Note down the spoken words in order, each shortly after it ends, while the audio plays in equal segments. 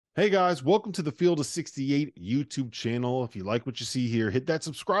Hey guys, welcome to the Field of 68 YouTube channel. If you like what you see here, hit that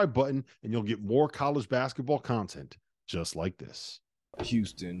subscribe button and you'll get more college basketball content just like this.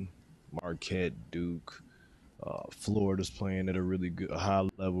 Houston, Marquette, Duke, Florida's playing at a really good high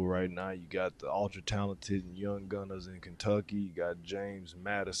level right now. You got the ultra talented and young gunners in Kentucky. You got James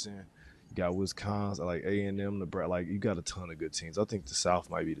Madison. You got Wisconsin, like A&M, Nebraska. Like you got a ton of good teams. I think the South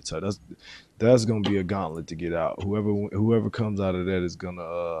might be the tough. That's gonna be a gauntlet to get out. Whoever comes out of that is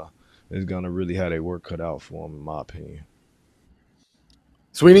gonna really have their work cut out for them, in my opinion.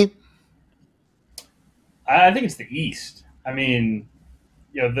 Sweeney? I think it's the East. I mean,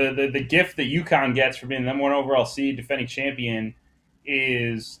 the gift that UConn gets for being the number one overall seed, defending champion,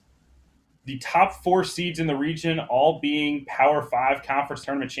 is the top four seeds in the region all being Power Five conference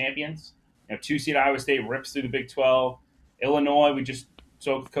tournament champions. Two seed Iowa State rips through the Big 12. Illinois, we just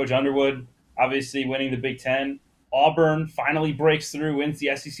spoke with Coach Underwood, obviously winning the Big 10. Auburn finally breaks through, wins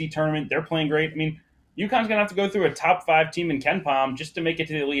the SEC tournament. They're playing great. I mean, UConn's gonna have to go through a top five team in KenPom just to make it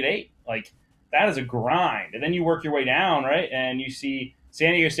to the Elite Eight. Like that is a grind, and then you work your way down, right? And you see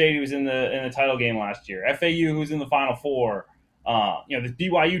San Diego State, who was in the title game last year, FAU, who's in the Final Four. The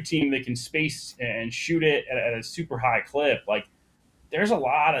BYU team that can space and shoot it at a super high clip. Like, there's a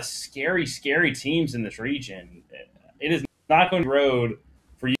lot of scary, scary teams in this region. It is not going to be road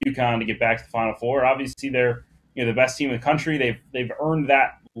for UConn to get back to the Final Four. Obviously, they're the best team in the country. They've earned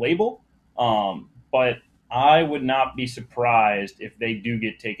that label. But I would not be surprised if they do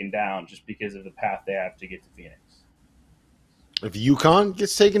get taken down just because of the path they have to get to Phoenix. If UConn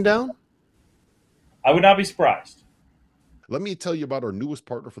gets taken down? I would not be surprised. Let me tell you about our newest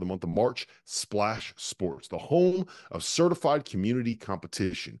partner for the month of March, SplashSports, the home of certified community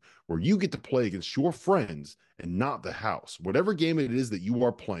competition, where you get to play against your friends and not the house. Whatever game it is that you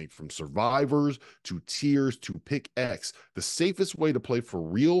are playing, from survivors to tiers to pick X, the safest way to play for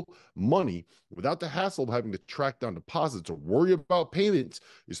real money without the hassle of having to track down deposits or worry about payments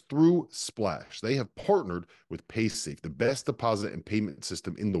is through Splash. They have partnered with PaySafe, the best deposit and payment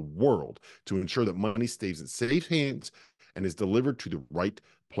system in the world, to ensure that money stays in safe hands and is delivered to the right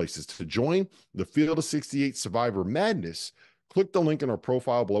places. To join the Field of 68 Survivor Madness, click the link in our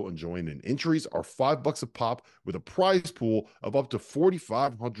profile below and join in. Entries are $5 a pop with a prize pool of up to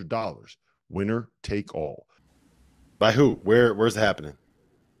 $4,500. Winner take all. By who? Where's it happening?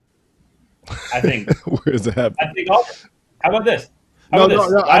 I think. Where's it happening? I think. How about this? No.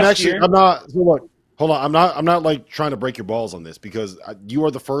 I'm not. So look, hold on. I'm not like trying to break your balls on this, because you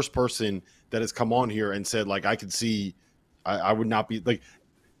are the first person that has come on here and said, like, I could see. I would not be like,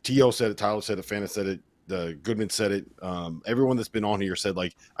 T.O. said it, Tyler said it, Fana said it, the Goodman said it. Everyone that's been on here said,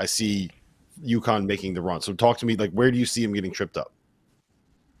 like, I see UConn making the run. So talk to me, like, where do you see him getting tripped up?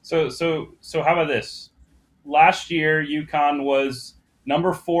 So how about this? Last year, UConn was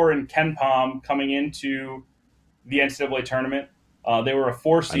number 4 in KenPom coming into the NCAA tournament. They were a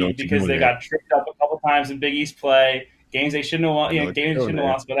 4 seed because they got tripped up a couple times in Big East play, games they shouldn't have won, games they shouldn't have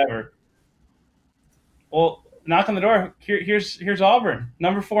lost, whatever. Well, knock on the door. Here's Auburn,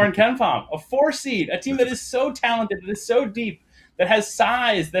 number 4 in KenPom, a 4 seed, a team that is so talented, that is so deep, that has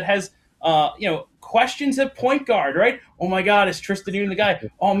size, that has questions at point guard, right? Oh my God, is Tristan Newton the guy?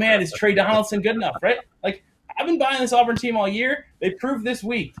 Oh man, is Trey Donaldson good enough, right? Like, I've been buying this Auburn team all year. They proved this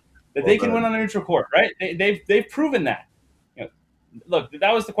week that they can win on a neutral court, right? They've proven that. Look,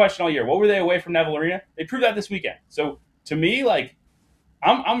 that was the question all year. What were they away from Neville Arena? They proved that this weekend. So to me, like,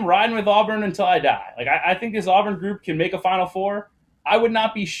 I'm riding with Auburn until I die. Like, I think this Auburn group can make a Final Four. I would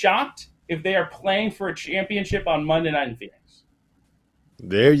not be shocked if they are playing for a championship on Monday night in Phoenix.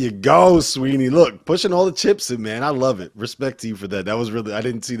 There you go, Sweeney. Look, pushing all the chips in, man. I love it. Respect to you for that. That was really, I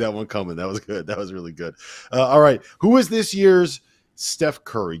didn't see that one coming. That was good. That was really good. All right. Who is this year's Steph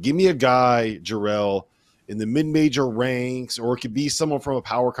Curry? Give me a guy, Jarrell, in the mid-major ranks, or it could be someone from a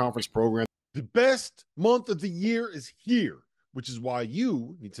power conference program. The best month of the year is here, which is why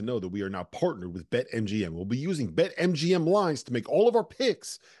you need to know that we are now partnered with BetMGM. We'll be using BetMGM lines to make all of our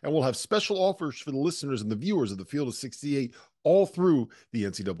picks, and we'll have special offers for the listeners and the viewers of the Field of 68 all through the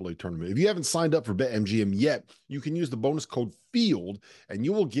NCAA tournament. If you haven't signed up for BetMGM yet, you can use the bonus code FIELD, and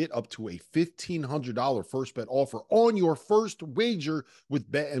you will get up to a $1,500 first bet offer on your first wager with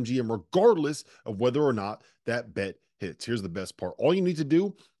BetMGM, regardless of whether or not that bet hits. Here's the best part. All you need to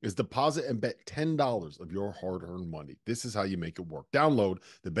do is deposit and bet $10 of your hard-earned money. This is how you make it work. Download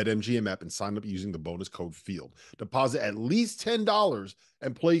the BetMGM app and sign up using the bonus code FIELD. Deposit at least $10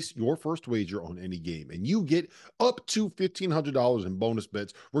 and place your first wager on any game, and you get up to $1,500 in bonus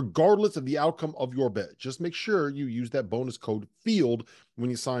bets, regardless of the outcome of your bet. Just make sure you use that bonus code FIELD when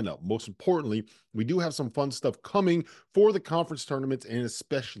you sign up. Most importantly, we do have some fun stuff coming for the conference tournaments and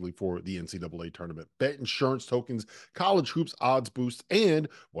especially for the NCAA tournament. Bet insurance tokens, college hoops odds boosts, and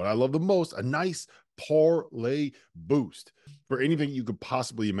what I love the most, a nice parlay boost for anything you could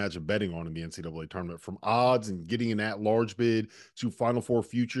possibly imagine betting on in the NCAA tournament, from odds and getting an at-large bid to Final Four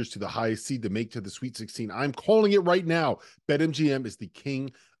futures to the highest seed to make to the Sweet 16. I'm calling it right now. BetMGM is the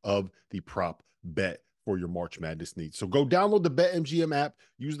king of the prop bet for your March Madness needs. So go download the BetMGM app,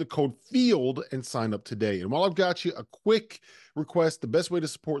 use the code FIELD, and sign up today. And while I've got you, a quick request: the best way to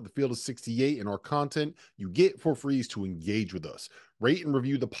support the Field of 68 and our content you get for free is to engage with us. Rate and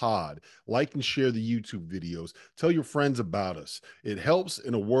review the pod, like and share the YouTube videos, tell your friends about us. It helps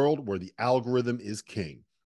in a world where the algorithm is king.